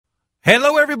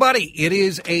Hello, everybody. It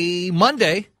is a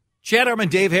Monday. Chad Hartman,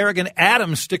 Dave Harrigan.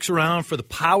 Adam sticks around for the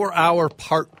Power Hour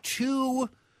Part 2.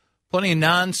 Plenty of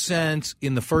nonsense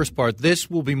in the first part. This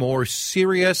will be more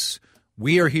serious.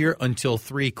 We are here until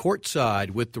 3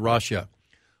 courtside with the Russia.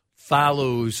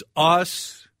 Follows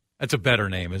us. That's a better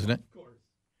name, isn't it? Of course.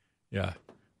 Yeah.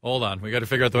 Hold on. We got to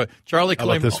figure out the way. Charlie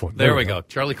claimed. This one? There we go.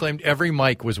 Charlie claimed every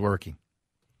mic was working.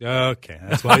 Okay,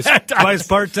 that's why he's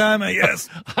part-time, I guess.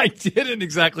 I didn't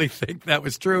exactly think that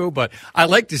was true, but I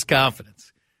liked his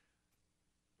confidence.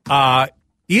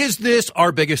 Is this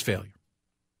our biggest failure?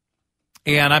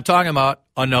 And I'm talking about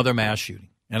another mass shooting.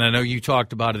 And I know you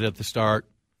talked about it at the start.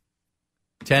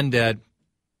 10 dead.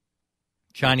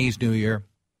 Chinese New Year.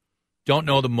 Don't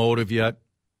know the motive yet.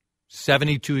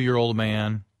 72-year-old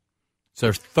man. It's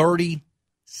their 36th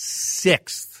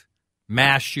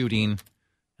mass shooting. And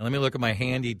let me look at my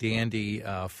handy-dandy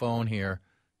phone here.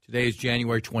 Today is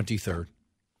January 23rd.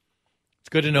 It's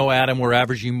good to know, Adam, we're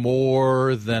averaging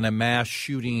more than a mass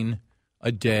shooting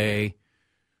a day.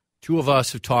 Two of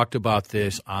us have talked about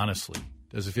this honestly.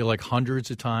 Does it feel like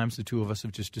hundreds of times the two of us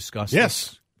have just discussed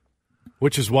Yes.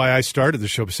 Which is why I started the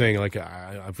show saying, like,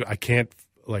 I can't,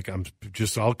 like,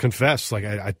 I'll confess, like,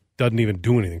 I doesn't even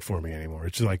do anything for me anymore.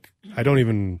 It's like,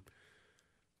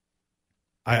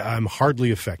 I'm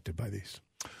hardly affected by these.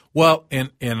 Well, and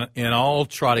I'll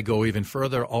try to go even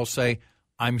further. I'll say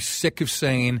I'm sick of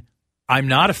saying I'm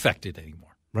not affected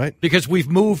anymore. Right. Because we've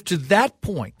moved to that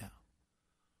point now.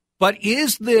 But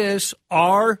is this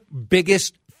our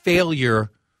biggest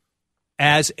failure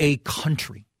as a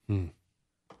country?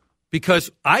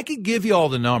 Because I could give you all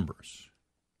the numbers.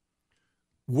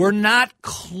 We're not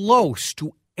close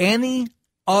to any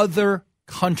other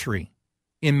country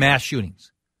in mass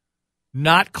shootings.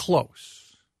 Not close.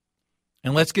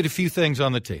 And let's get a few things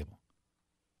on the table.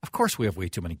 Of course we have way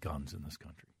too many guns in this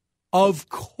country. Of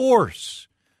course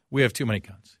we have too many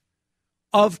guns.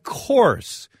 Of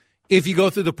course, if you go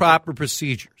through the proper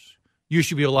procedures, you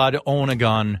should be allowed to own a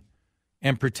gun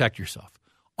and protect yourself.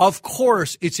 Of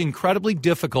course, it's incredibly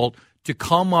difficult to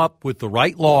come up with the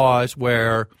right laws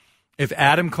where if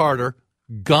Adam Carter,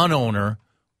 gun owner,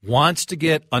 wants to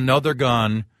get another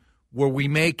gun, where we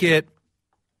make it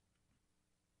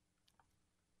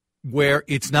where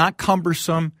it's not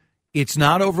cumbersome, it's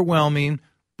not overwhelming,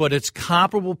 but it's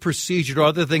comparable procedure to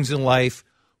other things in life,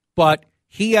 but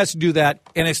he has to do that,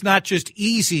 and it's not just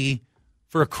easy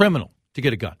for a criminal to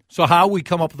get a gun. So how we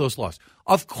come up with those laws?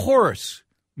 Of course,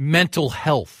 mental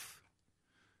health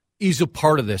is a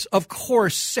part of this. Of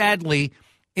course, sadly,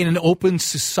 in an open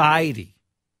society,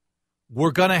 we're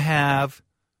going to have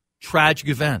tragic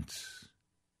events.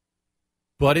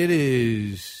 But it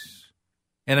is,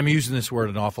 and I'm using this word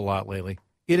an awful lot lately,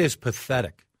 it is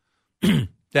pathetic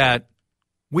that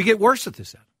we get worse at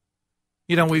this end.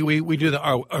 You know, we do the,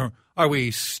 are we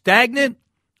stagnant?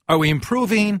 Are we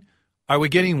improving? Are we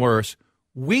getting worse?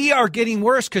 We are getting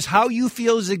worse because how you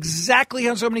feel is exactly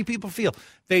how so many people feel.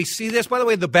 They see this. By the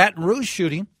way, the Baton Rouge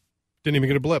shooting. Didn't even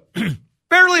get a blip.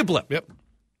 Barely a blip. Yep.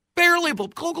 Barely a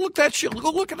blip. Go look at that shit.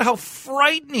 Go look at how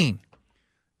frightening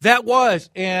that was.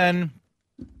 And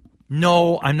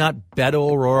no, I'm not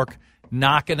Beto O'Rourke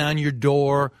knocking on your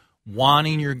door,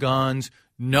 wanting your guns.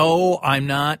 No, I'm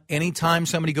not. Anytime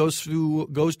somebody goes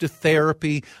to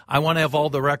therapy, I want to have all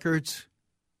the records.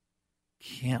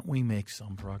 Can't we make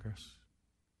some progress?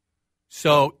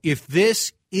 So if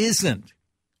this isn't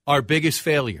our biggest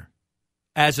failure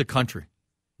as a country,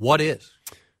 what is?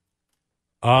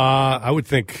 I would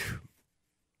think,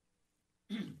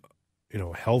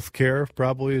 healthcare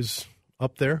probably is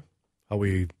up there.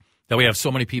 That we have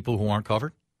so many people who aren't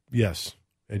covered? Yes.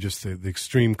 And just the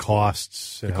extreme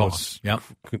costs. And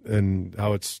and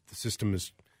how the system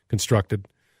is constructed.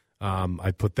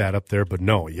 I put that up there. But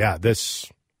no, yeah,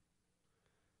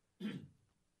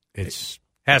 it's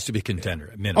has to be a contender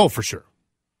at minimum. Oh, for sure.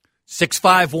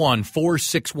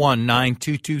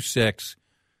 651-461-9226.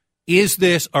 Is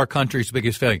this our country's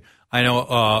biggest failure? I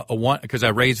know because I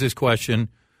raised this question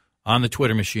on the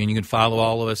Twitter machine. You can follow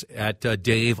all of us at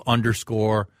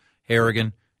Dave_Harrigan,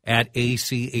 at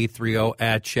AC830,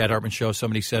 at Chad Hartman Show.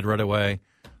 Somebody said right away,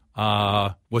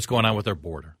 what's going on with our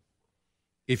border?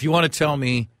 If you want to tell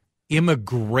me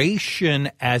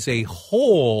immigration as a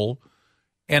whole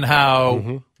and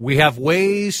how we have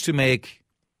ways to make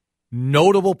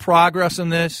notable progress in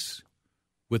this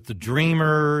with the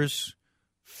Dreamers,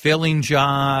 filling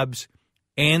jobs,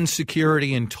 and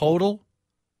security in total,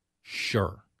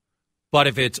 sure. But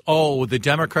if it's, the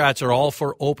Democrats are all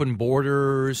for open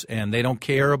borders and they don't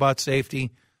care about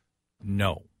safety,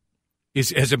 no.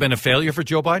 Has it been a failure for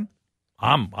Joe Biden?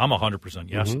 I'm 100%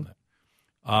 yes on that.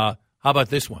 How about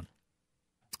this one?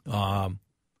 the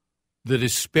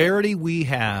disparity we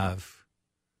have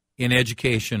in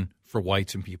education for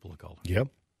whites and people of color. Yep.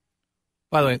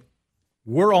 By the way,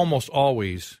 we're almost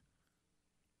always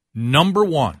number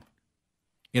one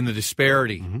in the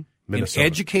disparity in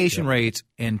education rates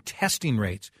and testing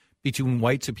rates between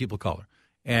whites and people of color.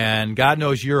 And God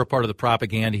knows you're a part of the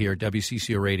propaganda here at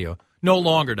WCCO Radio. No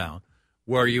longer now,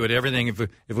 where you had everything. If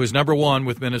it was number one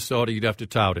with Minnesota, you'd have to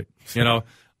tout it,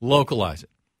 localize it.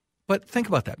 But think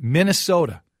about that.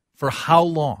 Minnesota, for how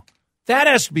long? That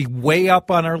has to be way up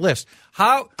on our list.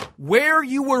 Where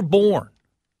you were born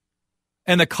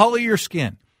and the color of your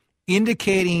skin,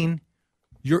 indicating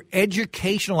your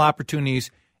educational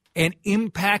opportunities and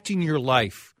impacting your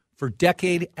life for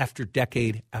decade after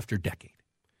decade after decade.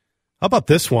 How about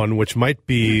this one, which might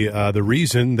be the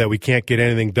reason that we can't get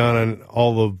anything done on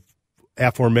all the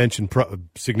aforementioned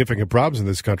significant problems in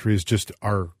this country is just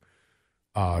our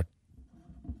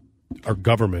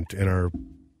government and our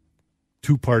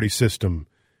two-party system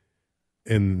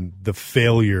and the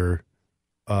failure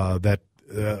how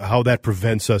that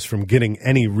prevents us from getting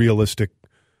any realistic,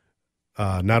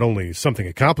 not only something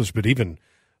accomplished, but even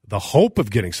the hope of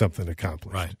getting something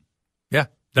accomplished. Right. Yeah.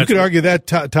 You could argue that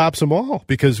tops them all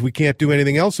because we can't do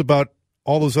anything else about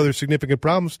all those other significant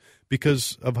problems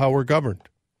because of how we're governed.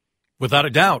 Without a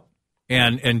doubt.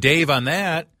 And Dave, on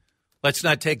that, let's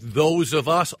not take those of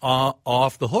us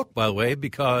off the hook, by the way,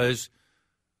 because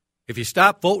if you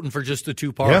stop voting for just the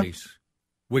two parties,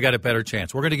 we got a better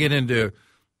chance. We're going to get into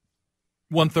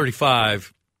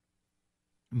 135,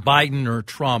 Biden or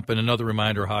Trump, and another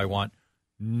reminder how I want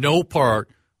no part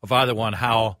of either one,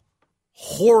 how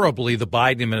horribly the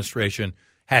Biden administration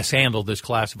has handled this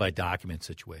classified document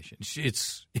situation.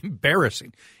 It's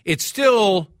embarrassing. It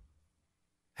still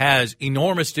has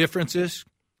enormous differences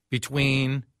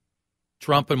between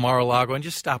Trump and Mar-a-Lago, and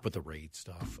just stop with the raid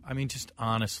stuff. I mean, just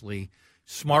honestly,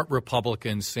 smart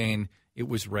Republicans saying it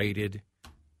was raided.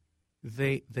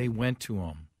 They went to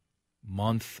him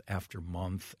month after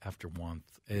month after month.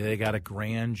 They got a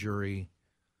grand jury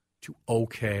to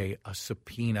okay a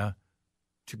subpoena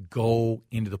to go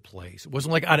into the place. It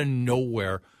wasn't like out of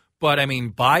nowhere. But, I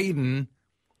mean, Biden,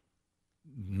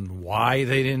 why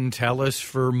they didn't tell us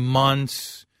for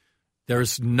months.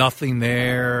 There's nothing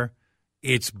there.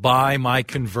 It's by my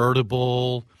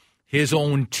convertible. His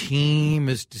own team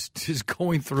is just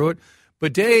going through it.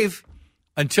 But, Dave,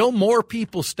 until more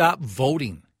people stop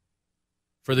voting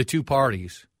for the two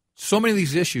parties, so many of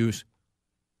these issues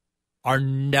are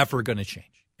never going to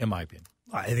change, in my opinion.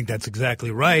 I think that's exactly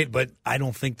right, but I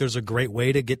don't think there's a great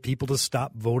way to get people to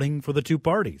stop voting for the two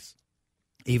parties.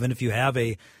 Even if you have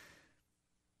a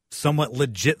somewhat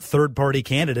legit third-party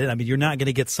candidate, I mean, you're not going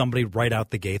to get somebody right out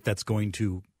the gate that's going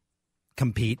to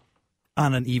compete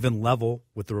on an even level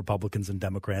with the Republicans and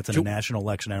Democrats in a national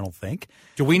election, I don't think.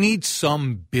 Do we need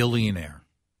some billionaire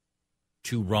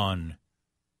to run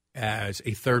as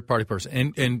a third-party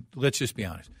person? And let's just be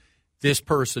honest. This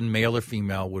person, male or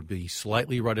female, would be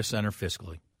slightly right of center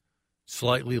fiscally,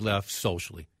 slightly left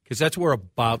socially, because that's where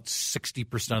about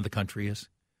 60% of the country is.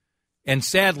 And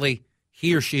sadly,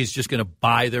 he or she is just going to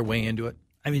buy their way into it.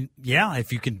 I mean, yeah,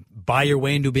 if you can buy your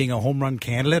way into being a home run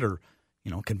candidate or,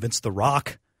 convince The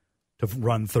Rock to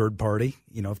run third party,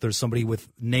 if there's somebody with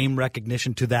name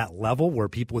recognition to that level where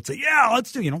people would say, yeah,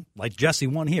 let's do, like Jesse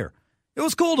won here. It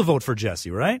was cool to vote for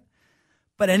Jesse, right?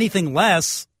 But anything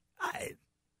less,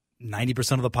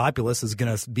 90% of the populace is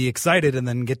going to be excited and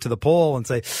then get to the poll and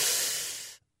say,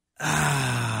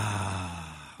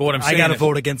 but what I'm saying I got to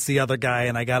vote against the other guy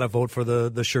and I got to vote for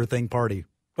the sure thing party.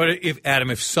 But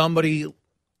if somebody,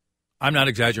 I'm not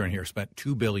exaggerating here, spent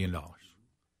 $2 billion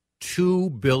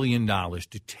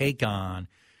to take on,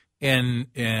 and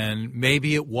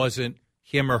maybe it wasn't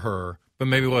him or her, but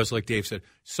maybe it was, like Dave said,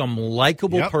 some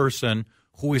likable person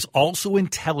who is also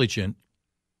intelligent,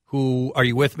 who, are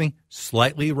you with me?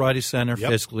 Slightly right of center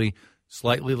fiscally,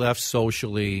 slightly left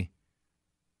socially,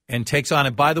 and takes on,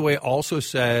 and by the way, also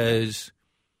says,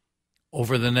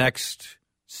 over the next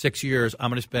 6 years,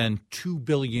 I'm going to spend $2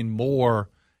 billion more,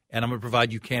 and I'm going to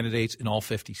provide you candidates in all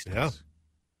 50 states. Yeah.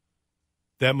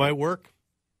 That might work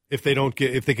if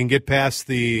they can get past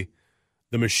the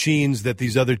machines that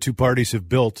these other two parties have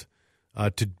built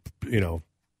to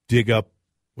dig up,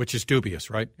 which is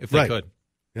dubious, right? If they could,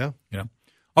 yeah,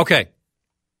 Okay,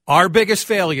 our biggest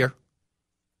failure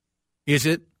is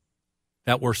it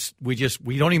that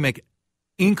we don't even make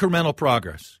incremental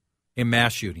progress in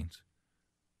mass shootings.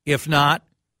 If not,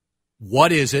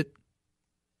 what is it?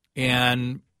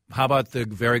 And how about the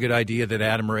very good idea that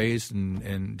Adam raised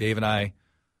and Dave and I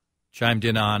chimed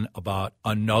in on about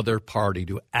another party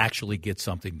to actually get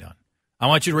something done? I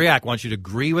want you to react. I want you to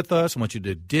agree with us. I want you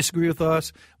to disagree with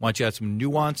us. I want you to add some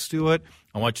nuance to it.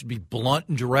 I want you to be blunt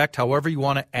and direct, however you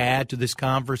want to add to this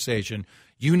conversation.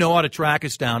 You know how to track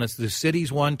us down. It's the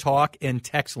Cities One talk and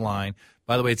text line.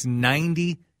 By the way, it's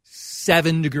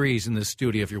 97 degrees in the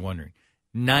studio, if you're wondering.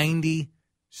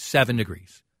 97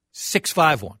 degrees.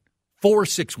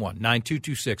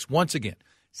 651-461-9226. Once again,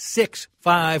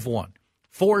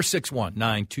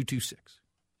 651-461-9226.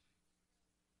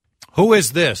 Who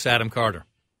is this, Adam Carter?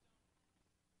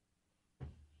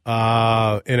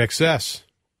 In excess.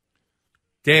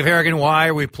 Dave Harrigan, why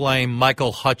are we playing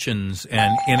Michael Hutchins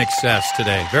and In Excess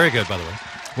today? Very good, by the way.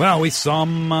 Well, we saw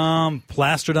him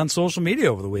plastered on social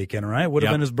media over the weekend, right? Would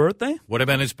have been his birthday? Would have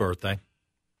been his birthday.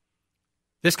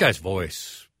 This guy's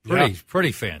voice,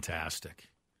 pretty fantastic.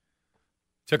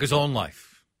 Took his own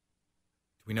life.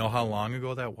 Do we know how long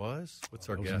ago that was? What's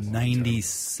our guess?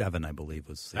 97, I believe.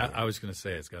 I was going to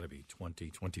say it's got to be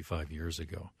 20, 25 years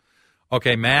ago.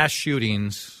 Okay, mass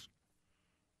shootings.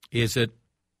 Is it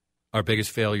our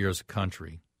biggest failure as a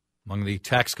country? Among the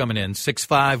texts coming in,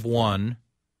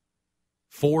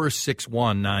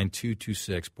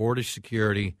 651-461-9226. Border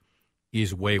security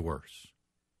is way worse.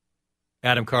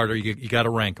 Adam Carter, you got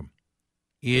to rank them.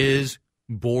 Is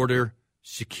border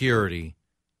security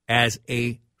as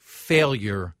a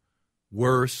failure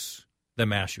worse than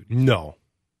mass shootings? No,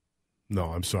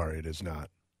 I'm sorry, it is not.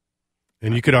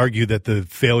 And you could argue that the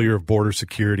failure of border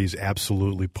security is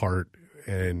absolutely part,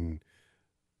 and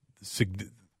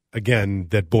again,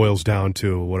 that boils down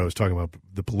to what I was talking about,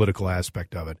 the political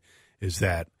aspect of it, is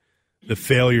that the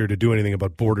failure to do anything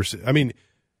about I mean,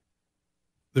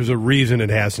 there's a reason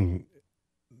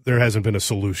there hasn't been a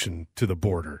solution to the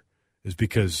border, is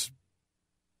because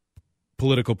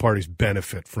political parties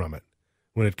benefit from it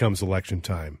when it comes election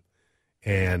time.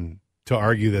 And to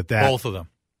argue that both of them.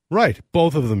 Right,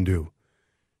 both of them do.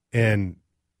 And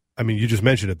I mean, you just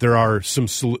mentioned it. There are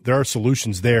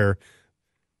solutions there,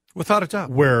 without a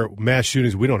doubt, where mass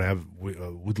shootings we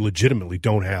legitimately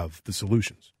don't have the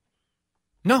solutions.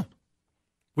 No,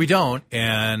 we don't.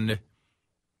 And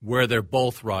where they're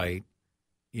both right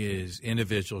is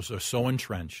individuals are so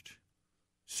entrenched,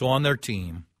 so on their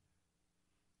team,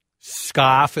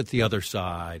 scoff at the other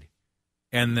side,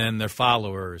 and then their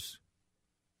followers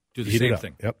do the same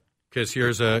thing. Yep. Because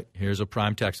here's a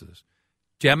prime text of this.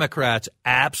 Democrats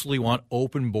absolutely want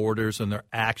open borders, and their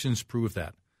actions prove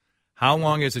that. How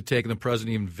long has it taken the president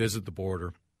to even visit the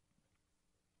border?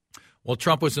 While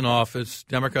Trump was in office,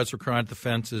 Democrats were crying at the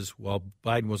fences while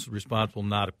Biden was responsible,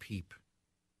 not a peep.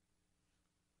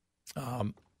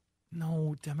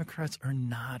 No, Democrats are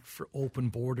not for open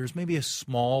borders. Maybe a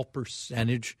small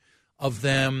percentage of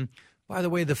them. By the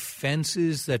way, the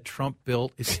fences that Trump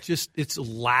built, it's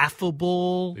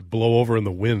laughable. They blow over in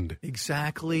the wind.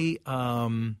 Exactly.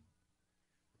 Biden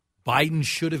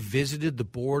should have visited the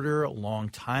border a long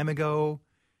time ago.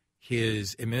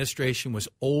 His administration was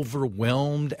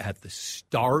overwhelmed at the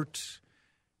start.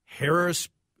 Harris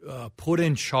put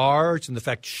in charge, and the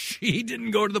fact she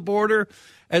didn't go to the border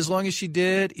as long as she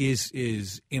did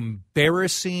is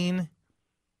embarrassing.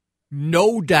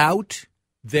 No doubt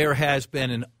there has been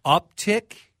an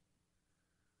uptick,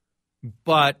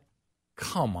 but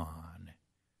come on.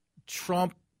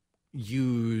 Trump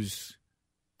used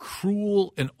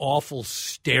cruel and awful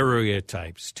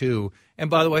stereotypes, too. And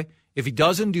by the way, if he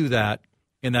doesn't do that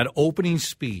in that opening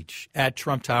speech at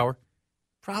Trump Tower,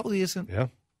 probably isn't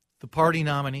the party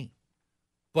nominee.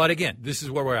 But again, this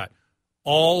is where we're at.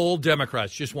 All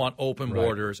Democrats just want open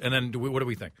borders. And then what do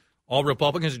we think? All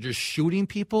Republicans are just shooting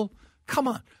people? Come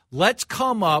on. Let's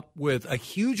come up with a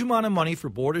huge amount of money for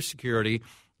border security.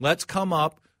 Let's come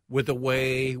up with a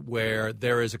way where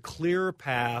there is a clear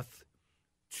path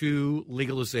to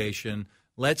legalization.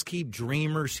 Let's keep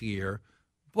dreamers here.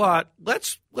 But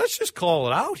let's just call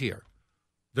it out here.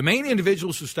 The main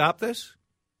individuals who stop this,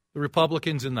 the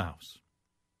Republicans in the House.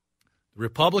 The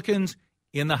Republicans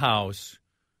in the House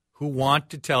who want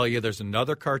to tell you there's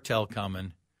another cartel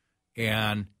coming.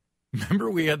 And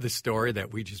remember we had the story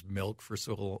that we just milked for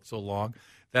so long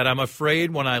that I'm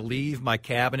afraid when I leave my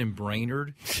cabin in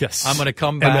Brainerd, I'm going to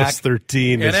come back.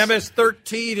 MS-13. And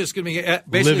MS-13 is going to be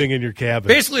basically living in your cabin.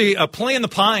 Basically playing the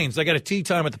Pines. I got a tea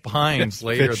time at the Pines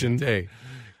later in the day.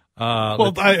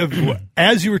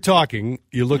 As you were talking,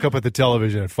 you look up at the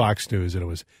television at Fox News, and it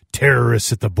was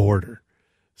terrorists at the border.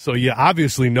 So you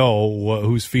obviously know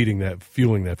who's fueling that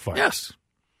fire. Yes.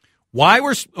 Why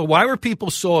were people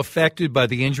so affected by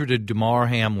the injury to Damar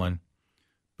Hamlin,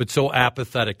 but so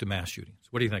apathetic to mass shootings?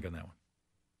 What do you think on that one?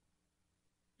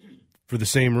 for the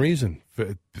same reason.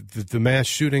 The mass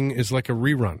shooting is like a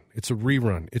rerun. It's a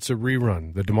rerun. It's a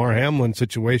rerun. The Damar Hamlin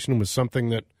situation was something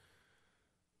that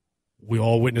we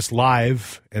all witnessed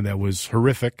live, and that was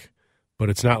horrific, but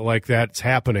it's not like that's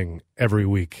happening every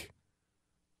week.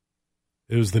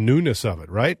 It was the newness of it,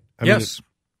 right? Yes.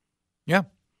 Yeah.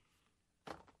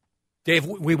 Dave,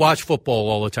 we watch football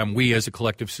all the time, we as a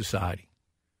collective society.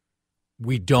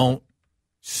 We don't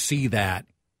see that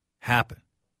happen.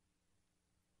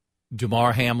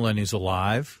 Damar Hamlin is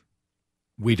alive.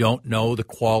 We don't know the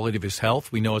quality of his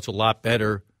health. We know it's a lot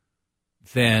better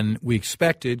than we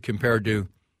expected compared to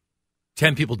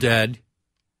 10 people dead.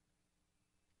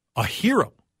 A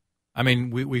hero. I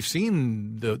mean, we've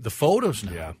seen the photos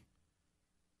now. Yeah.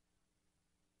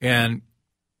 And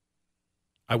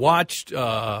I watched,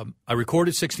 I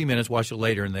recorded 60 Minutes, watched it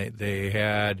later, and they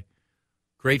had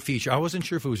great feature. I wasn't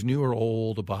sure if it was new or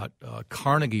old about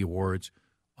Carnegie Awards,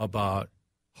 about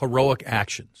heroic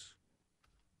actions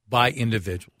by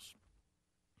individuals.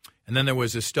 And then there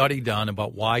was a study done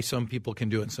about why some people can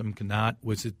do it and some cannot.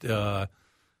 Was it a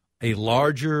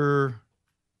larger,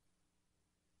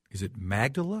 is it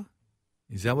amygdala?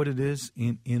 Is that what it is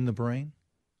in the brain?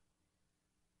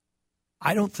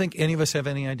 I don't think any of us have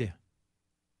any idea.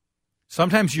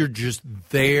 Sometimes you're just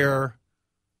there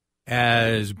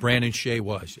as Brandon Shea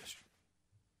was yesterday.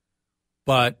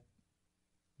 But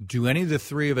do any of the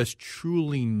three of us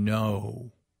truly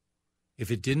know, if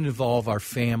it didn't involve our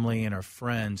family and our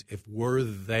friends, if we're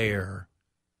there,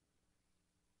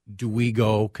 do we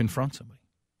go confront somebody?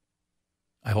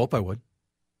 I hope I would.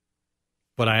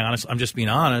 But I'm just being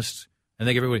honest. I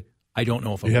think everybody, I don't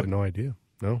know if I would. You have no idea.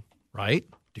 No. Right?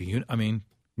 Do you? I mean.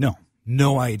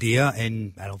 No idea.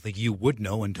 And I don't think you would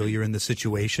know until you're in the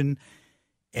situation.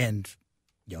 And,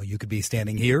 you could be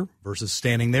standing here versus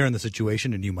standing there in the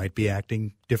situation, and you might be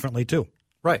acting differently too.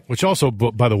 Right. Which also,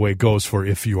 by the way, goes for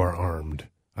if you are armed.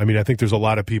 I mean, I think there's a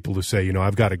lot of people who say,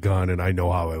 I've got a gun and I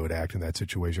know how I would act in that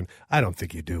situation. I don't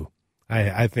think you do.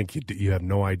 I think you have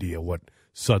no idea what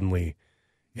suddenly,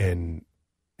 and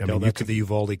Tell that to the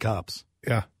Uvalde cops.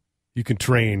 Yeah. You can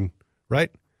train, right?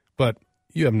 But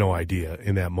you have no idea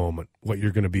in that moment what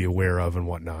you're going to be aware of and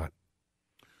what not.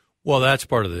 Well, that's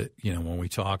part of the, when we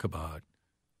talk about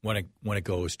when it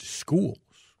goes to schools,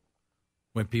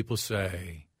 when people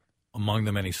say, among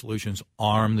the many solutions,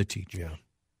 arm the teachers. Yeah.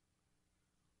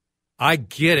 I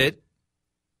get it.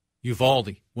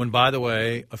 Uvalde, when, by the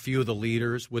way, a few of the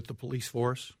leaders with the police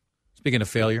force, speaking of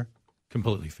failure,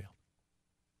 completely failed.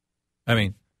 I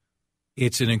mean,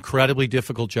 it's an incredibly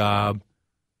difficult job.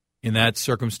 In that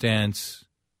circumstance,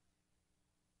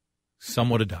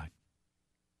 some would have died.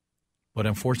 But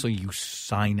unfortunately, you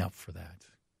sign up for that.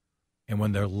 And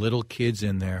when there are little kids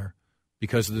in there,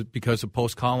 because of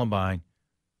post-Columbine,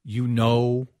 you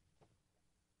know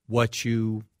what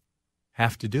you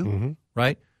have to do,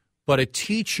 right? But a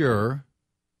teacher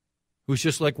who's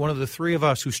just like one of the three of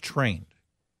us who's trained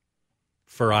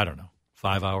for,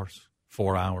 5 hours,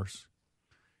 4 hours,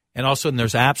 and all of a sudden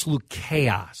there's absolute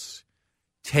chaos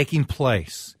taking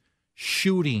place,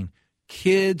 shooting,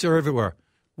 kids are everywhere.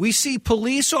 We see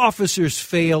police officers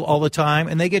fail all the time,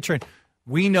 and they get trained.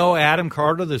 We know Adam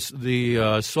Carter,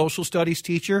 the social studies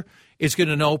teacher, is going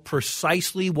to know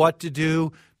precisely what to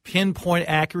do, pinpoint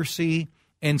accuracy,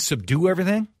 and subdue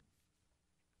everything.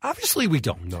 Obviously, we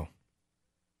don't. No.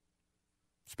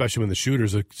 Especially when the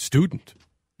shooter's a student.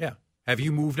 Yeah. Have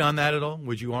you moved on that at all?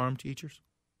 Would you arm teachers?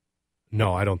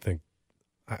 No, I don't think.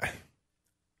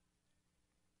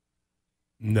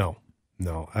 No.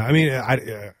 I mean,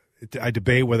 I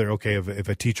debate whether, if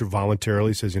a teacher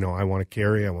voluntarily says, I want to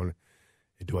carry,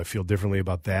 do I feel differently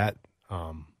about that?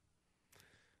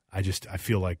 I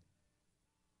feel like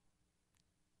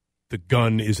the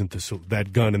gun that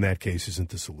gun in that case isn't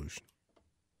the solution.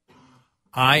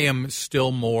 I am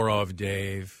still more of,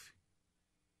 Dave,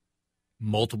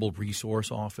 multiple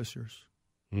resource officers.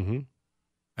 Mm-hmm.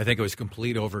 I think it was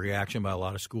complete overreaction by a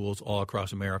lot of schools all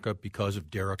across America because of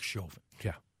Derek Chauvin.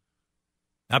 Yeah.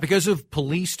 Not because of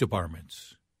police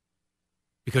departments,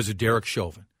 because of Derek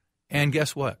Chauvin. And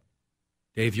guess what,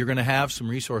 Dave? You're going to have some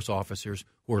resource officers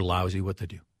who are lousy what they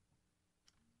do.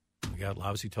 We got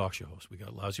lousy talk show hosts. We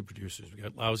got lousy producers. We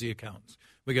got lousy accountants.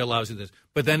 We got lousy this.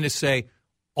 But then to say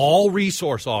all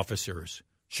resource officers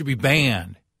should be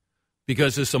banned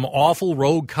because of some awful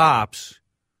rogue cops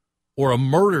or a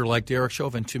murder like Derek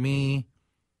Chauvin, to me,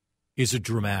 is a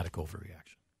dramatic overreaction.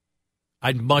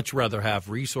 I'd much rather have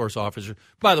resource officers.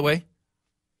 By the way,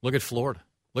 look at Florida.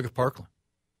 Look at Parkland.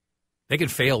 They can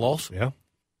fail also. Yeah.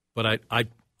 But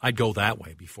I'd go that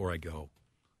way before I go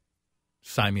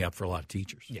sign me up for a lot of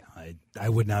teachers. Yeah, I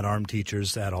would not arm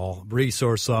teachers at all.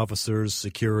 Resource officers,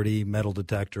 security, metal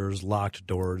detectors, locked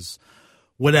doors,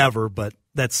 whatever. But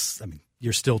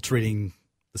you're still treating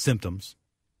the symptoms.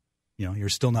 You're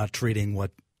still not treating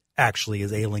what actually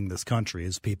is ailing this country,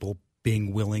 is people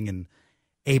being willing and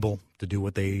able to do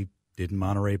what they did in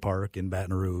Monterey Park, in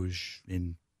Baton Rouge,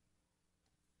 in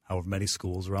however many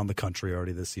schools around the country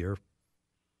already this year.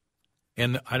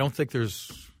 And I don't think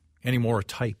there's any more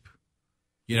type.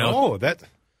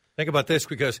 Think about this,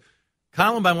 because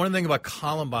Columbine, one thing about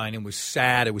Columbine, it was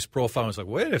sad, it was profiled. It was like,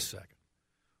 wait a second.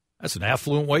 That's an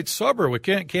affluent white suburb. It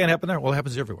can't happen there. Well, it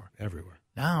happens everywhere. Everywhere.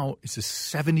 Now it's a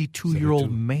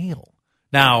 72-year-old male.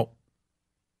 Now,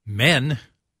 men,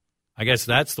 I guess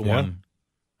that's the one.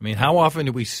 I mean, how often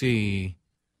do we see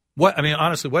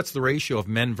honestly, what's the ratio of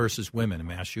men versus women in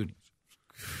mass shootings?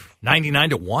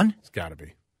 99-1? It's got to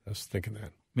be. I was thinking that.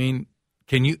 I mean,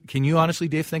 can you honestly,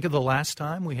 Dave, think of the last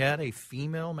time we had a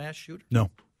female mass shooter? No.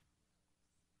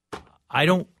 I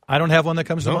don't have one that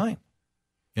comes to mind.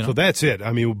 So that's it.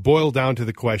 I mean, boil down to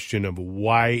the question of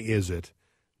why is it,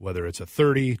 whether it's a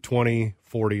 30, 20,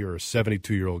 40, or a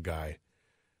 72-year-old guy,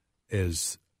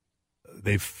 is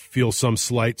they feel some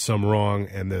slight, some wrong,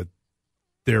 and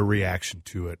their reaction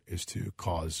to it is to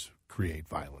create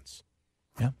violence.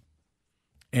 Yeah.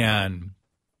 And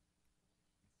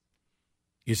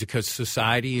is it because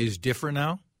society is different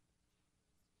now?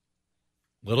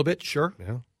 A little bit, sure.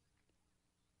 Yeah.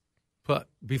 But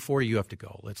before you have to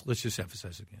go, let's just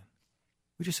emphasize again.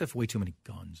 We just have way too many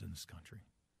guns in this country.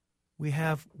 We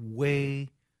have way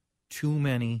too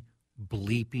many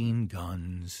bleeping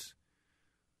guns.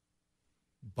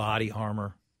 Body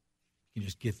armor. You can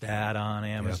just get that on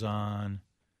Amazon. Yep.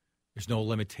 There's no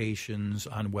limitations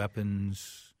on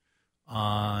weapons,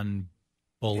 on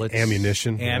bullets.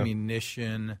 Ammunition.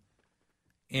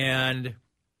 And,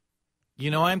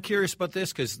 I'm curious about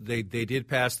this because they did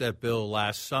pass that bill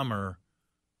last summer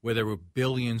where there were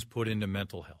billions put into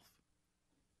mental health.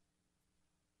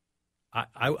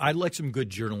 I'd like some good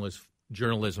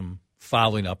journalism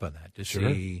following up on that to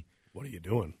see. What are you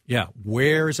doing? Yeah,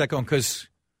 where is that going? Because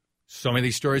so many of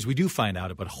these stories we do find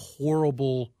out about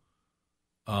horrible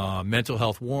mental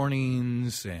health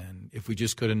warnings, and if we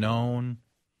just could have known,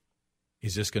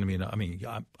 is this going to be enough? I mean,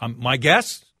 my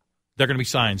guess, they're going to be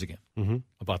signs again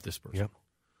about this person. Yep.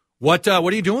 What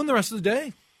are you doing the rest of the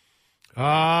day?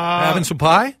 Having some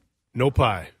pie? No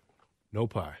pie. Going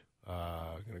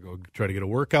to go try to get a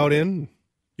workout in.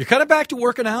 You're kind of back to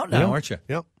working out now, aren't you?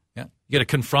 Yep. Yeah. You got to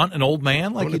confront an old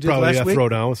man like you did probably last week? Throw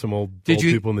down with some old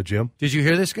people in the gym. Did you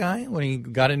hear this guy when he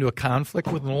got into a conflict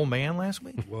with an old man last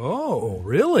week? Whoa,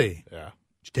 really? Yeah.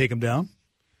 Did you take him down?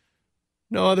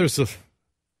 No,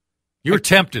 You were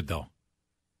tempted, though.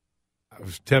 I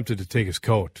was tempted to take his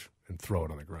coat and throw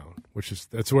it on the ground,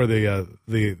 that's where the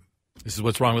This is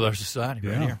what's wrong with our society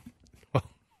right here.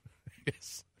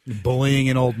 Yes. You're bullying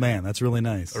an old man. That's really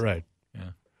nice. All right.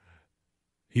 Yeah.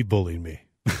 He bullied me.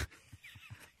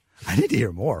 I need to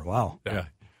hear more. Wow.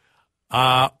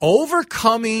 Yeah.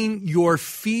 Overcoming your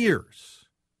fears.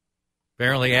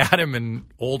 Apparently, Adam and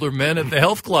older men at the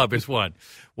health club is one.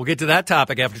 We'll get to that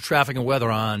topic after traffic and weather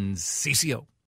on CCO.